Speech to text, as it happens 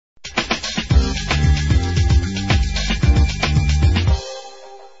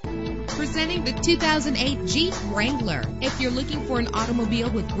2008 Jeep Wrangler. If you're looking for an automobile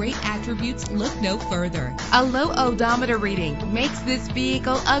with great attributes, look no further. A low odometer reading makes this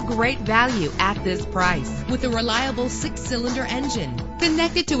vehicle a great value at this price. With a reliable 6-cylinder engine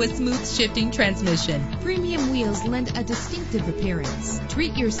connected to a smooth shifting transmission, premium wheels lend a distinctive appearance.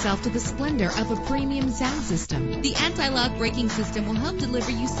 Treat yourself to the splendor of a premium sound system. The anti-lock braking system will help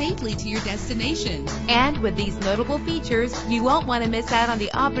deliver you safely to your destination. And with these notable features, you won't want to miss out on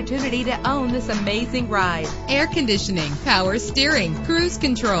the opportunity to own this amazing ride. Air conditioning, power steering, cruise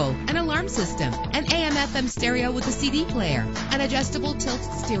control, an alarm system, an AM/FM stereo with a CD player, an adjustable tilt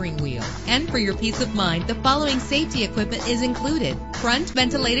steering wheel. And for your peace of mind, the following safety equipment is included: front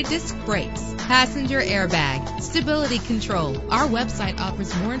ventilated disc brakes, passenger airbag, stability control. Our website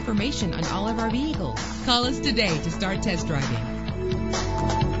offers more information on all of our vehicles. Call us today to start test driving.